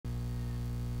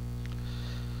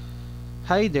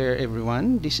Hi there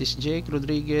everyone, this is Jake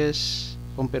Rodriguez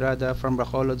Pomperada from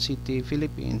Bacolod City,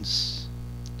 Philippines.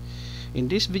 In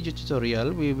this video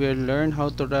tutorial, we will learn how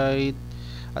to write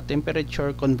a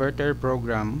temperature converter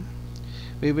program.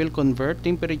 We will convert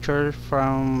temperature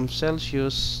from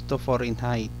Celsius to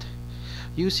Fahrenheit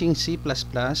using C++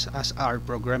 as our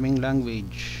programming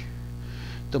language.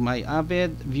 To my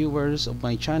avid viewers of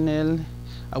my channel,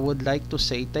 I would like to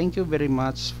say thank you very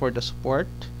much for the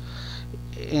support.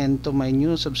 And to my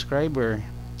new subscriber,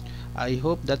 I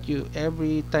hope that you,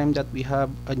 every time that we have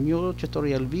a new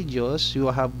tutorial videos, you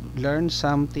have learned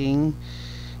something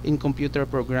in computer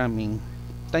programming.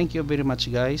 Thank you very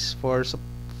much guys for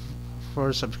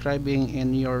subscribing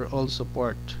and your all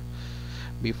support.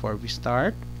 Before we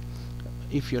start,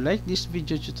 if you like this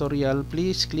video tutorial,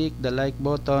 please click the like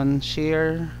button,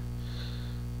 share,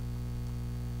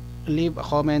 leave a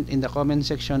comment in the comment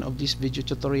section of this video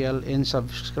tutorial, and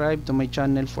subscribe to my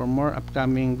channel for more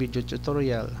upcoming video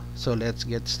tutorial. So let's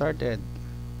get started.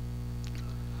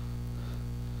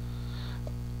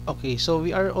 Okay, so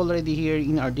we are already here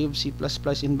in our div C++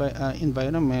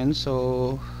 environment.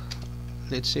 So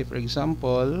let's say for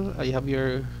example I have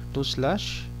here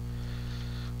 2/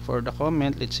 for the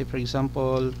comment. Let's say for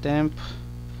example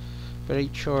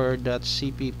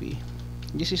temperature.cpp.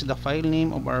 This is the file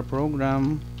name of our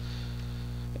program,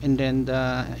 and then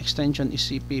the extension is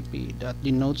cpp, that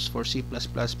denotes for C++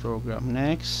 program.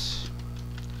 Next,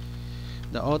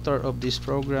 the author of this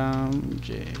program,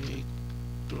 Jake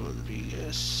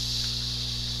Rodriguez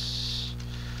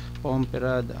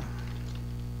Pomperada,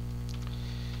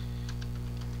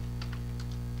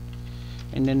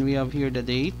 and then we have here the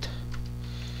date.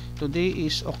 Today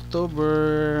is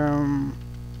October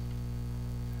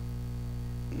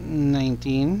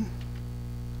 19,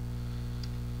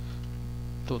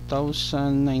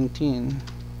 2019,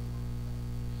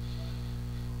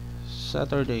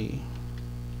 Saturday.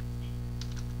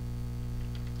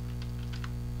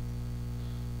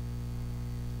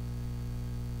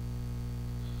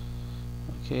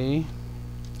 Okay,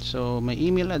 so my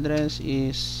email address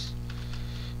is,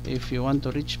 if you want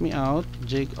to reach me out,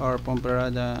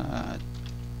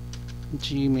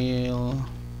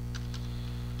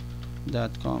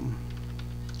 jakerpomperada@gmail.com.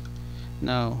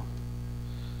 Now,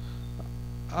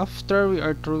 after we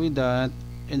are through with that,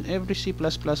 in every C++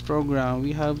 program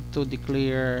we have to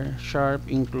declare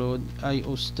 #include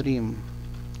iostream.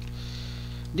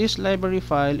 This library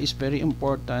file is very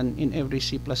important in every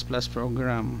C++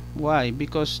 program. Why?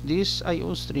 Because this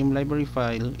iostream library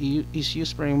file is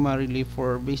used primarily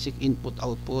for basic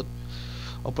input-output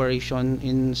operation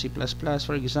in C++.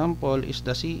 For example, is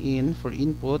the cin for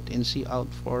input and cout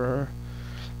for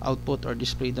output or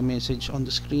display the message on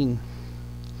the screen.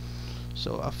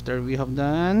 So after we have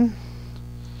done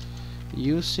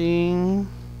using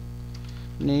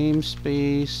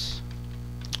namespace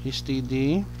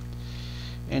std,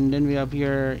 and then we have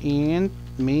here int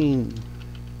main,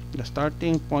 the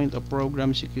starting point of program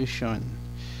execution,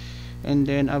 and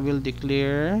then I will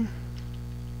declare,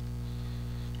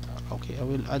 okay, I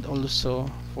will add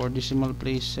also for decimal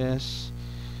places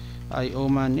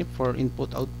io_manip for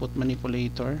input output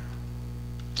manipulator.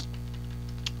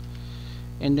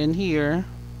 And then here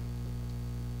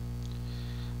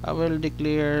I will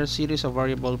declare series of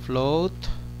variable float,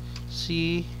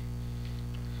 C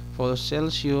for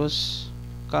Celsius,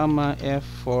 comma F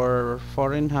for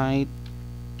Fahrenheit.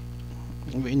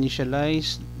 We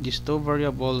initialize these two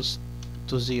variables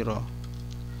to 0.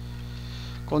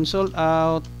 Console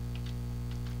out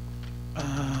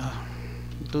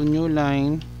to new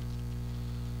line,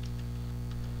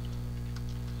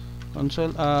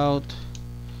 console out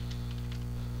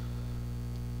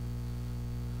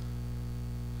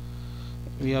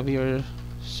we have here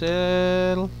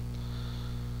Celsius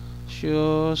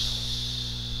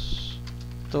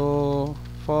to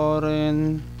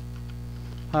Fahrenheit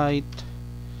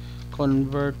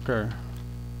converter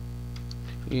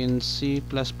in C++.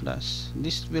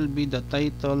 This will be the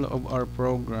title of our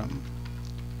program.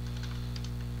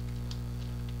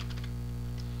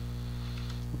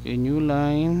 Okay, new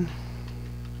line,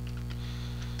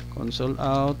 console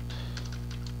out,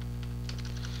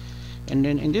 and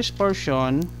then in this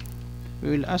portion we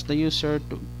will ask the user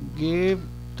to give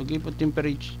a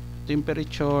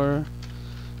temperature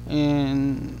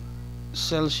in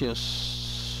Celsius.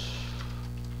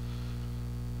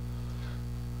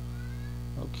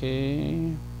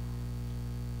 Okay,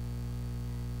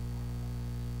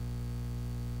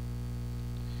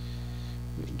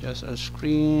 we just a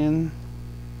screen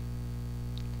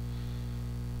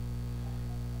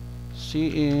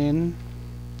cin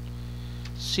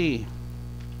C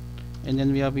And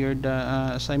then we have here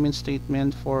the assignment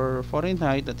statement for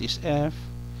Fahrenheit, that is F.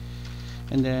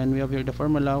 And then we have here the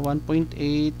formula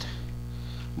 1.8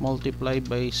 multiplied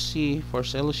by C for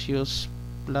Celsius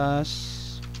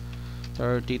plus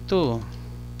 32.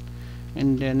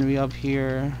 And then we have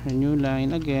here a new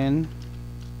line again,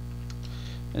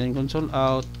 and then console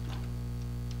out.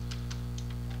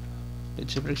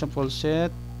 Let's say for example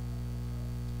set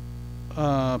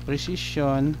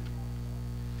precision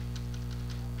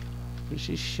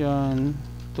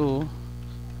to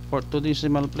for 2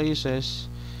 decimal places,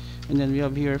 and then we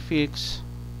have here fix,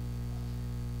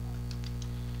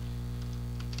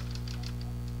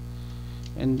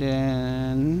 and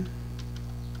then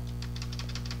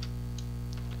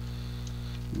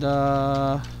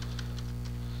the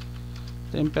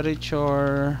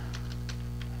temperature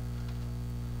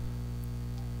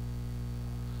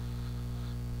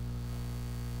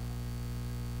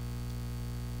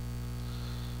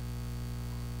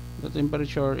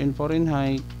in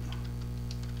Fahrenheit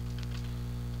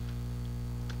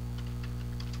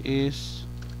is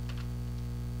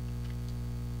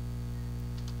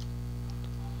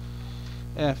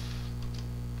F.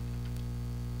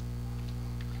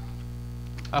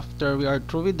 After we are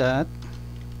through with that,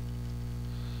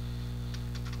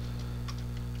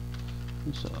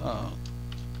 so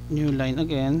new line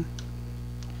again,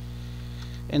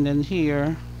 and then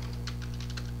here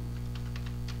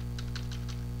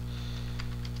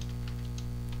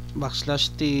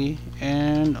 \t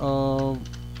end of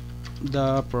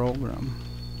the program.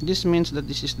 This means that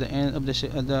this is the end of the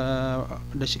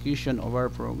execution of our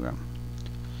program.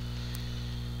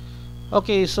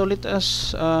 Okay, so let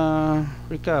us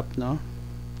recap, no?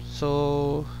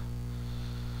 So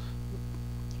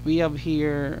we have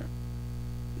here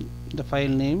the file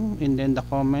name, and then the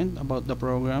comment about the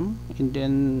program, and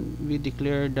then we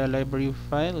declare the library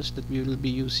files that we will be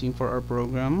using for our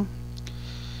program.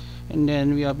 And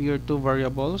then we have here two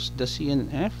variables, the C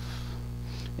and F.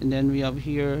 And then we have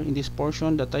here in this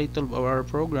portion the title of our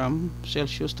program,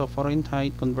 Celsius to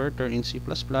Fahrenheit converter in C++.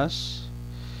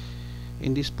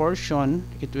 In this portion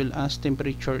it will ask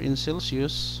temperature in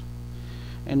Celsius,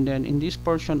 and then in this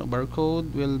portion of our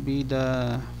code will be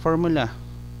the formula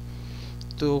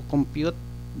to compute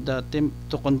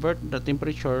to convert the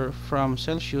temperature from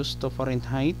Celsius to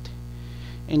Fahrenheit.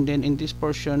 And then in this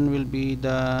portion will be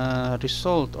the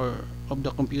result or of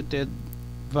the computed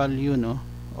value, no,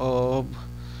 of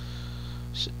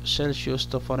Celsius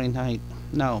to Fahrenheit.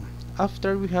 Now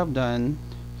after we have done,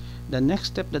 the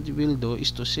next step that we will do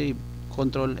is to save.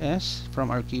 Control S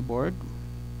from our keyboard,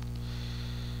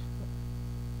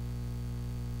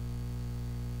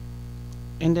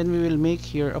 and then we will make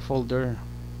here a folder.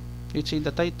 Let's say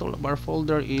the title of our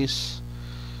folder is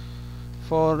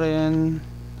foreign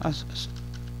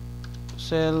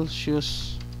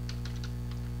Celsius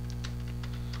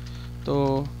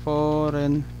to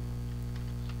Fahrenheit.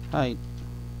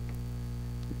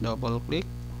 Double click,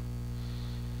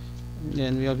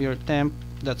 then we have your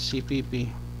temp.cpp,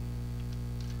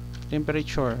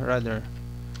 temperature rather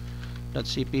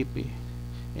 .cpp,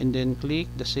 and then click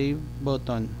the save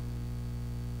button.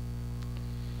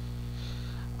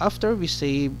 After we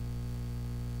save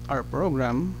our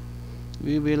program,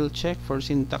 we will check for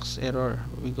syntax error.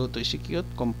 We go to execute,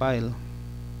 compile.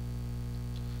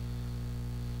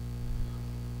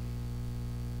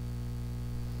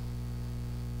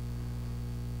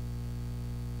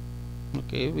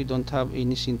 Okay, we don't have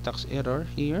any syntax error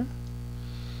here,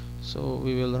 so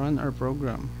we will run our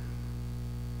program.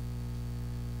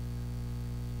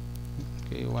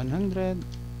 Okay, 100.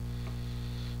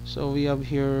 So we have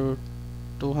here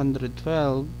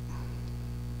 212,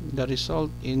 the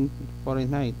result in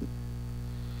Fahrenheit.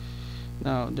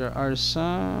 Now there are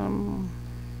some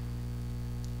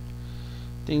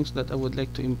things that I would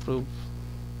like to improve.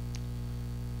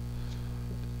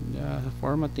 The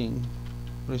formatting,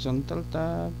 horizontal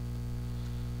tab.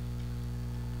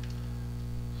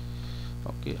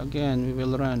 Okay, again we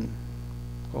will run,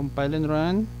 compile and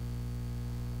run.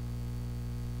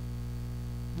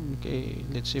 Okay,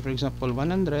 let's say for example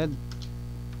 100.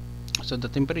 So the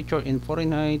temperature in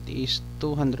Fahrenheit is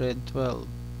 212.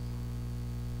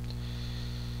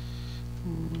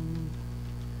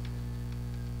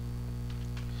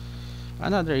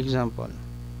 Another example,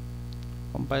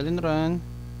 compile and run.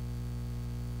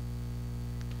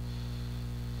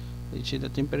 Let's see, the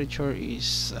temperature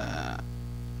is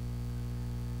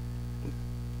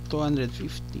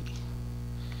 250.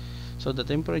 So the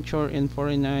temperature in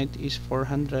Fahrenheit is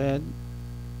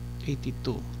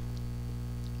 482.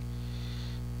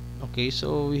 Okay,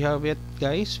 so we have it,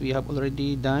 guys. We have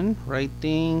already done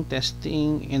writing,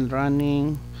 testing, and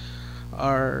running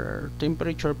our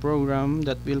temperature program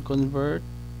that will convert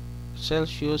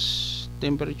Celsius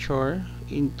temperature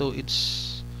into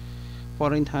its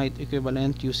Fahrenheit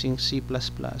equivalent using C++.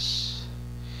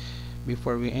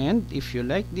 Before we end, if you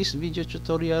like this video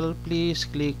tutorial, please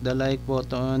click the like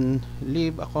button,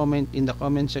 leave a comment in the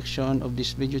comment section of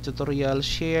this video tutorial,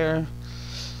 share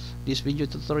this video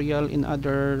tutorial in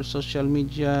other social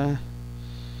media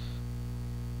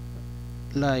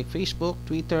like Facebook,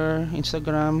 Twitter,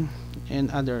 Instagram, and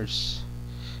others,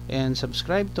 and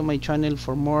subscribe to my channel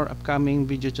for more upcoming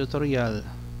video tutorial.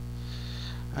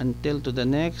 Until to the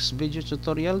next video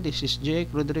tutorial, this is Jake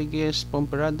Rodriguez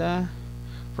Pomperada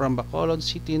from Bacolod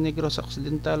City, Negros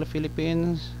Occidental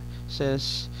Philippines,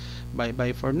 says bye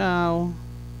bye for now.